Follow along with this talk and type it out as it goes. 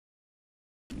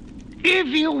If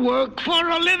you work for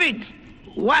a living,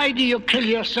 why do you kill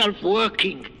yourself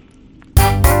working?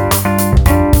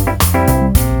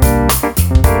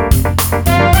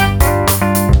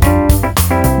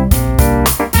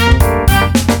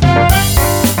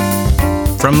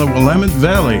 From the Willamette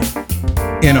Valley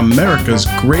in America's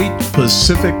great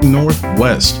Pacific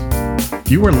Northwest,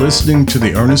 you are listening to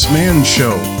the Earnest Man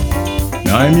Show.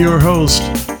 I'm your host,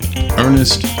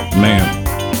 Earnest Man.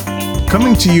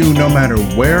 Coming to you no matter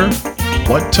where,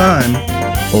 what time,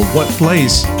 or what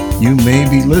place you may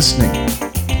be listening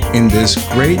in this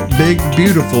great, big,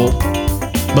 beautiful,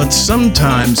 but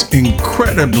sometimes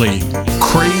incredibly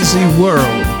crazy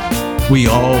world we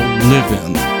all live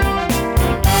in.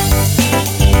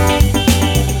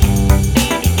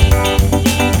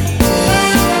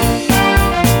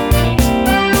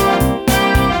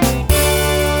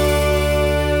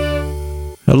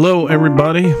 Hello,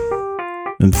 everybody,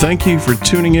 and thank you for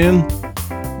tuning in,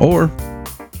 or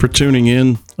for tuning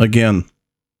in again.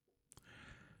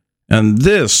 And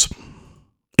this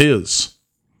is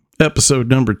episode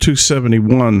number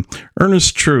 271,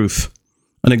 Earnest Truth,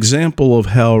 an example of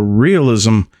how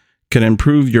realism can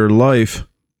improve your life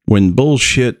when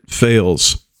bullshit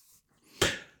fails.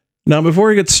 Now,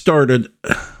 before I get started,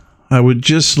 I would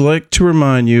just like to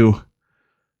remind you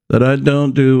that I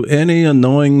don't do any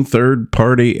annoying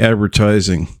third-party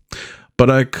advertising,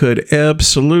 but I could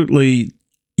absolutely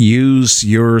use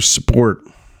your support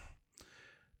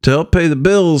to help pay the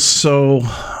bills so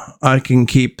I can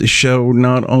keep the show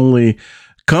not only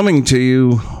coming to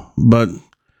you, but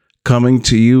coming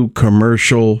to you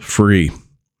commercial-free.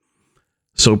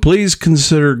 So please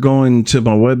consider going to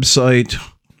my website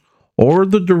or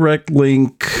the direct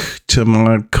link to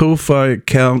my Ko-Fi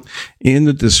account in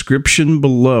the description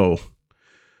below.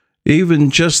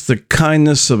 Even just the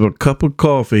kindness of a cup of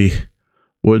coffee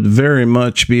would very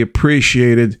much be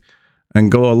appreciated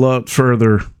and go a lot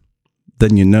further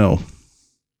than you know.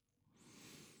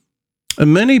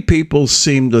 And many people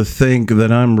seem to think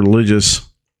that I'm religious.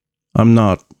 I'm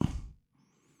not.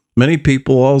 Many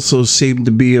people also seem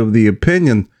to be of the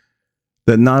opinion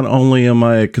that not only am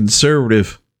I a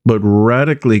conservative, but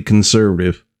radically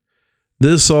conservative.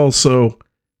 This also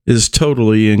is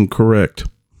totally incorrect.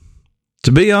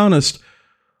 To be honest,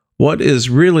 what is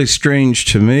really strange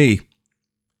to me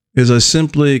is I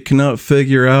simply cannot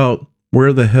figure out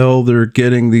where the hell they're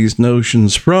getting these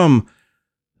notions from,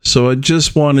 so I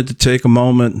just wanted to take a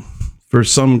moment for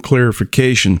some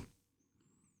clarification.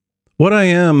 What I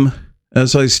am,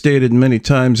 as I stated many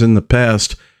times in the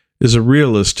past, is a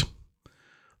realist.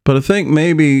 But I think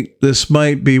maybe this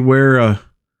might be where a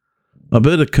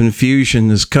bit of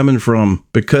confusion is coming from,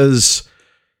 because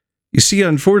you see,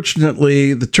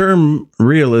 unfortunately, the term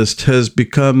realist has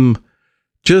become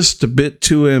just a bit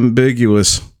too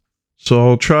ambiguous. So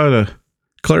I'll try to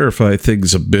clarify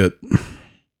things a bit.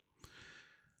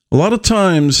 A lot of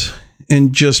times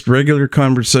in just regular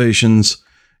conversations,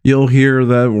 you'll hear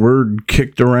that word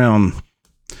kicked around.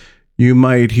 You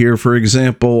might hear, for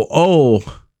example, "Oh,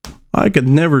 I could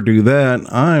never do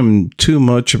that. I'm too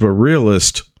much of a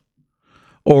realist."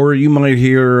 Or you might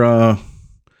hear,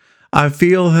 "I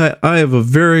feel I have a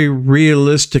very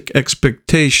realistic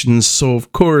expectation, so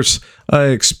of course I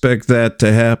expect that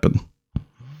to happen."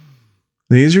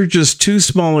 These are just two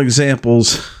small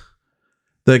examples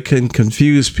that can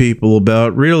confuse people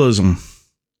about realism.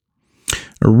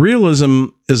 Realism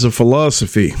is a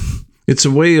philosophy. It's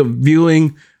a way of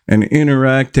viewing and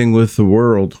interacting with the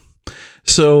world.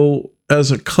 So, as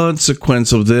a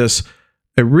consequence of this,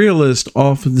 a realist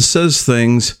often says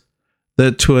things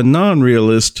that to a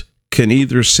non-realist can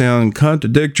either sound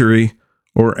contradictory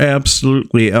or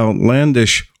absolutely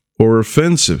outlandish or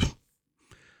offensive.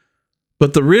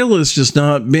 But the realist is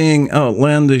not being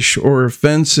outlandish or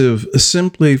offensive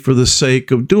simply for the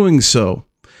sake of doing so.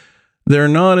 They're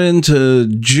not into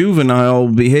juvenile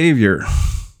behavior.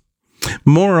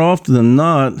 More often than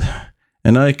not,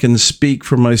 and I can speak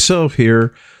for myself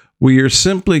here, we are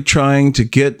simply trying to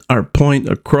get our point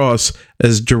across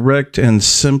as direct and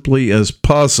simply as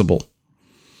possible.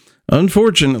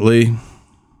 Unfortunately,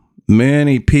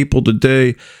 many people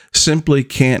today simply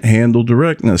can't handle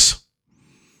directness,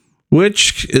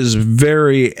 which is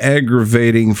very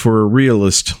aggravating for a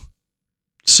realist.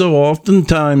 So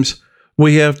oftentimes,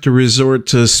 we have to resort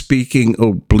to speaking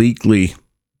obliquely,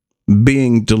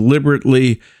 being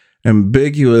deliberately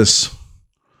ambiguous,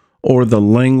 or the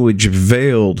language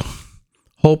veiled,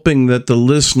 hoping that the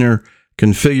listener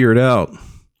can figure it out,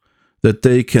 that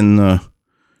they can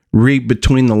read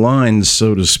between the lines,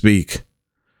 so to speak.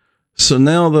 So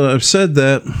now that I've said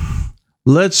that,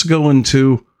 let's go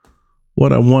into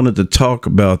what I wanted to talk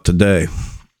about today.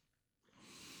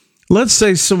 Let's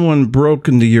say someone broke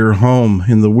into your home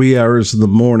in the wee hours of the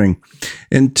morning,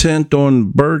 intent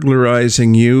on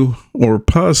burglarizing you, or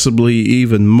possibly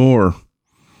even more,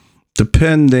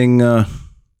 depending on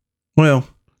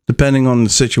the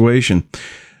situation.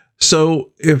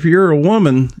 So if you're a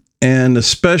woman, and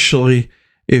especially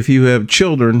if you have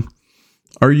children,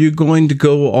 are you going to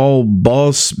go all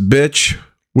boss bitch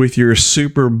with your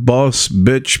super boss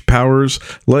bitch powers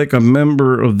like a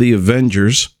member of the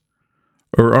Avengers?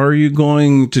 Or are you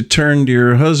going to turn to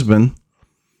your husband?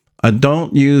 I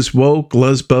don't use woke,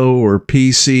 lesbo, or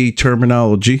PC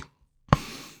terminology,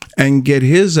 and get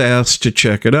his ass to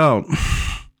check it out.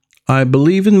 I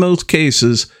believe in most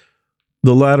cases,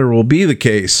 the latter will be the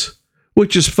case,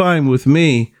 which is fine with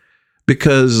me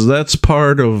because that's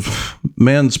part of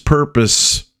man's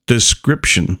purpose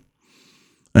description.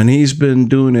 And he's been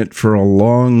doing it for a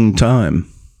long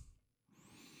time.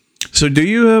 So do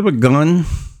you have a gun?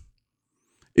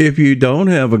 If you don't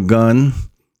have a gun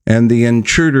and the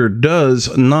intruder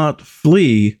does not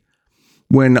flee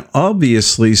when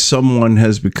obviously someone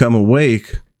has become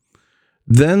awake,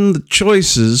 then the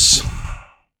choices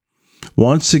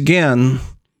once again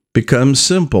become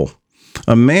simple.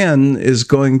 A man is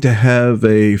going to have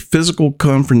a physical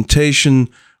confrontation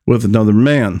with another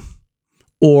man,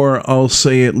 or I'll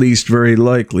say at least very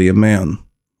likely a man.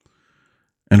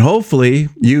 And hopefully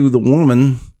you, the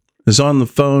woman, is on the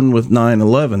phone with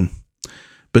 911.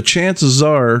 But chances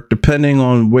are, depending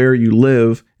on where you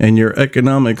live and your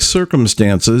economic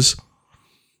circumstances,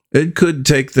 it could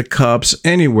take the cops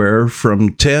anywhere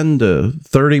from 10 to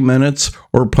 30 minutes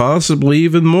or possibly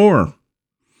even more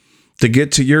to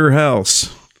get to your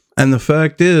house. And the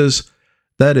fact is,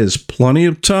 that is plenty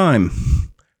of time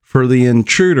for the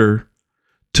intruder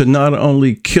to not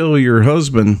only kill your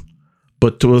husband,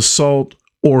 but to assault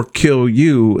or kill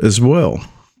you as well.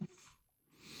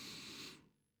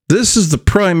 This is the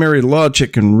primary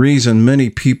logic and reason many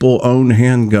people own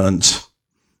handguns,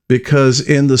 because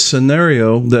in the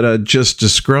scenario that I just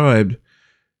described,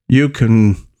 you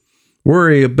can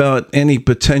worry about any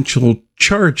potential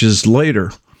charges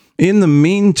later. In the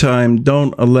meantime,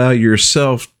 don't allow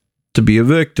yourself to be a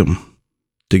victim,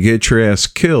 to get your ass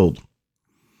killed.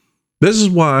 This is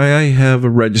why I have a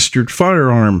registered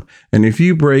firearm, and if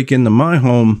you break into my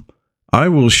home, I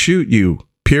will shoot you,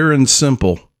 pure and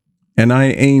simple. And I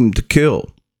aim to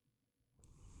kill.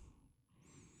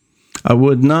 I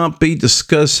would not be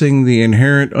discussing the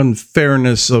inherent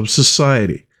unfairness of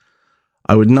society.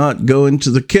 I would not go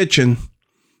into the kitchen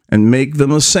and make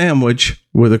them a sandwich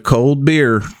with a cold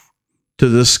beer to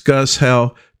discuss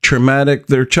how traumatic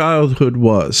their childhood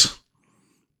was.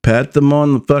 Pat them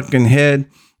on the fucking head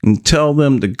and tell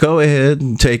them to go ahead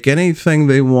and take anything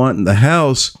they want in the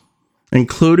house,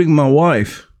 including my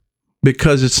wife,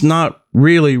 because it's not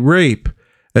really rape,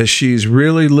 as she's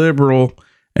really liberal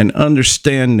and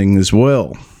understanding as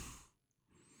well.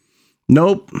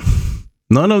 Nope,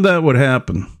 none of that would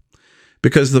happen,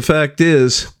 because the fact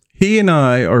is, he and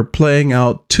I are playing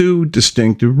out two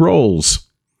distinctive roles.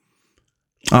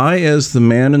 I as the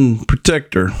man and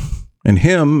protector, and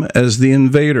him as the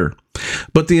invader.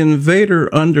 But the invader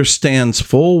understands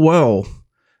full well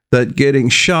that getting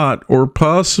shot or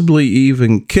possibly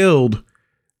even killed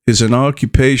is an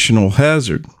occupational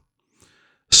hazard.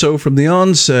 So from the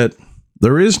onset,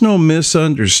 there is no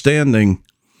misunderstanding.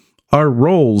 Our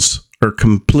roles are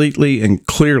completely and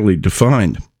clearly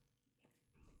defined.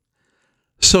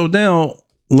 So now,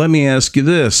 let me ask you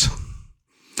this.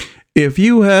 If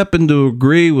you happen to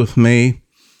agree with me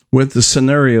with the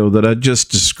scenario that I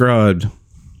just described,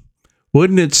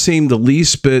 wouldn't it seem the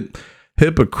least bit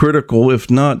hypocritical, if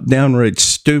not downright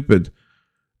stupid,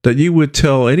 that you would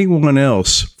tell anyone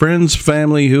else, friends,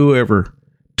 family, whoever,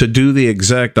 to do the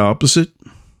exact opposite?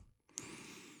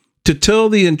 To tell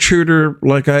the intruder,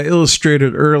 like I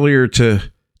illustrated earlier,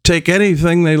 to take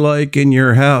anything they like in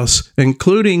your house,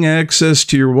 including access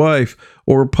to your wife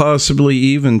or possibly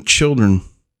even children.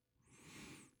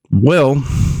 Well,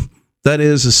 that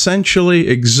is essentially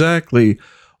exactly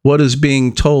what is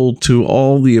being told to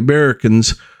all the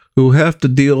Americans who have to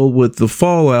deal with the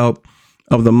fallout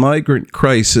of the migrant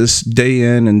crisis day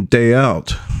in and day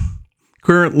out.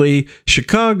 Currently,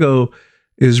 Chicago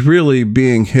is really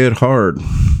being hit hard,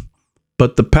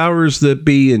 but the powers that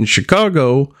be in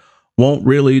Chicago won't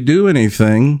really do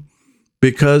anything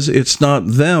because it's not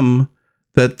them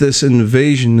that this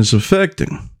invasion is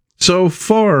affecting. So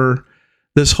far,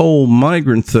 this whole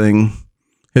migrant thing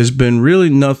has been really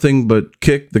nothing but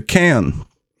kick the can.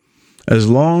 As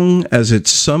long as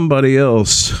it's somebody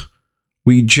else,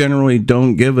 we generally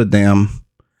don't give a damn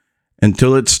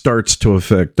until it starts to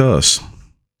affect us.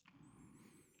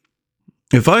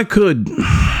 If I could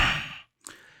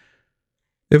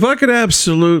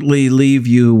absolutely leave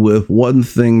you with one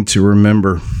thing to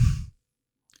remember,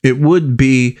 it would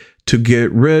be to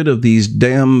get rid of these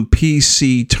damn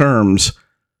PC terms,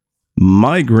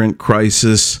 migrant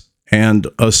crisis and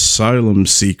asylum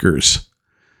seekers,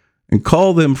 and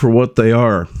call them for what they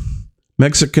are,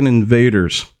 Mexican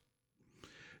invaders.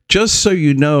 Just so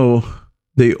you know,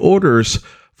 the orders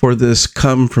for this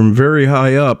come from very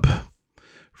high up,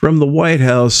 from the White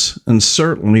House and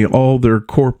certainly all their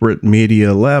corporate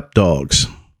media lapdogs.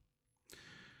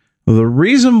 The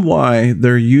reason why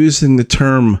they're using the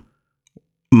term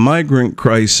migrant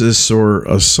crisis or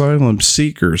asylum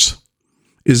seekers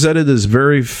is that it is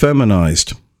very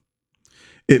feminized.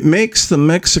 It makes the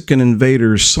Mexican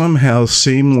invaders somehow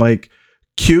seem like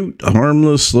cute,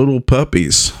 harmless little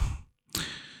puppies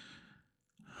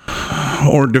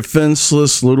or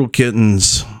defenseless little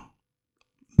kittens.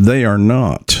 They are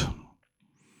not.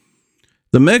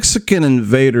 The Mexican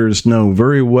invaders know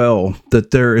very well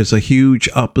that there is a huge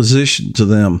opposition to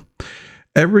them.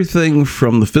 Everything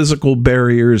from the physical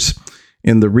barriers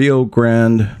in the Rio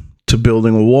Grande to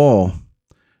building a wall.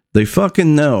 They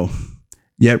fucking know,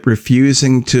 yet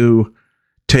refusing to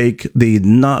take the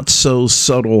not so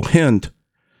subtle hint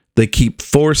they keep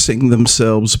forcing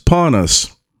themselves upon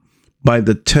us by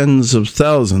the tens of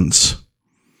thousands.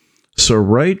 So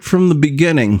right from the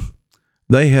beginning,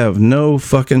 they have no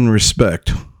fucking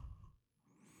respect.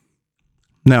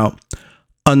 Now,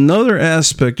 another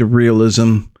aspect of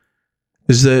realism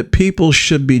is that people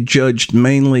should be judged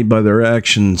mainly by their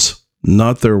actions,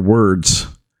 not their words.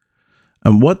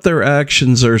 And what their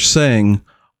actions are saying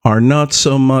are not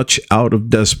so much out of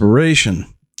desperation,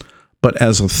 but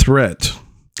as a threat.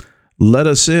 Let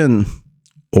us in,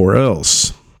 or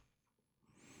else.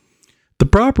 The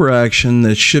proper action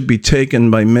that should be taken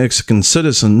by Mexican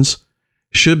citizens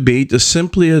should be to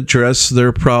simply address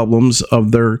their problems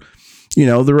of their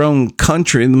own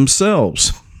country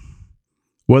themselves.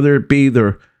 Whether it be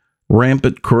the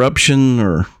rampant corruption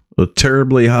or a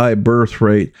terribly high birth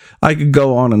rate, I could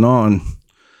go on and on.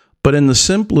 But in the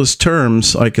simplest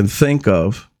terms I can think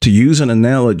of, to use an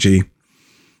analogy,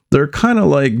 they're kind of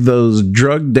like those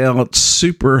drugged out,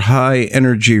 super high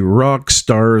energy rock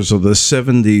stars of the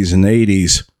 70s and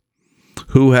 80s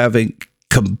who, having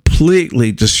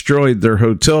completely destroyed their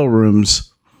hotel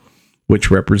rooms, which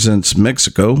represents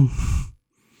Mexico,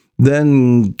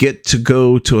 then get to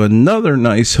go to another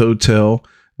nice hotel,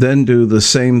 then do the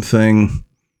same thing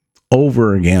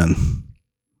over again.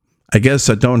 I guess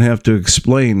I don't have to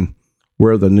explain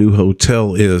where the new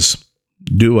hotel is,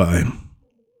 do I?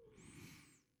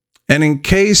 And in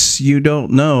case you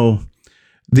don't know,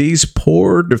 these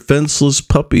poor defenseless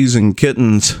puppies and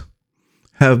kittens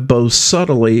have both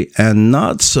subtly and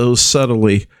not so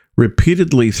subtly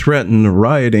repeatedly threatened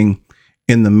rioting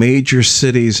in the major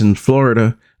cities in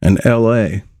Florida and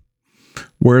LA,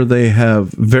 where they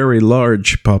have very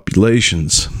large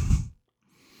populations.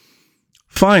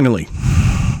 Finally,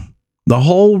 the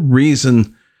whole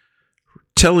reason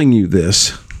telling you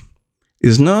this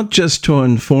is not just to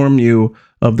inform you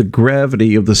of the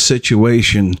gravity of the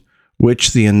situation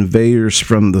which the invaders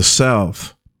from the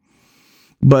South,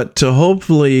 but to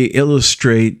hopefully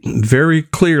illustrate very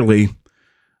clearly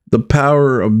the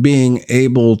power of being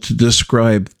able to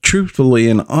describe truthfully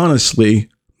and honestly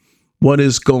what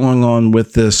is going on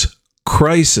with this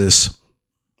crisis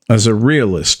as a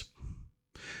realist.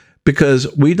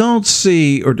 Because we don't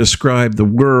see or describe the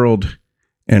world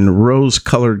in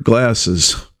rose-colored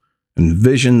glasses and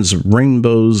visions of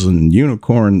rainbows and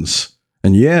unicorns.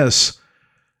 And yes,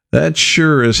 that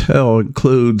sure as hell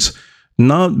includes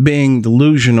not being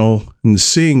delusional and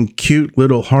seeing cute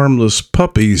little harmless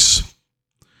puppies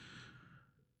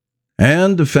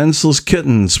and defenseless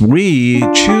kittens. We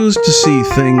choose to see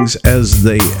things as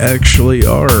they actually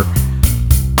are.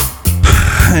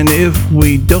 And if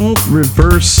we don't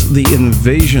reverse the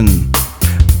invasion,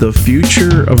 the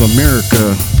future of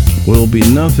America will be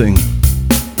nothing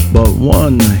but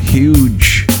one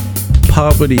huge,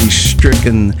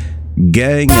 poverty-stricken,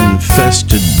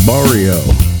 gang-infested barrio.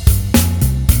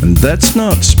 And that's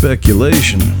not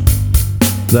speculation.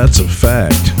 That's a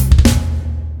fact.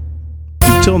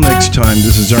 Until next time,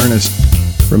 this is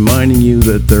Earnest, reminding you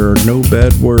that there are no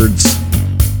bad words,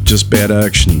 just bad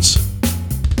actions.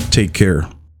 Take care.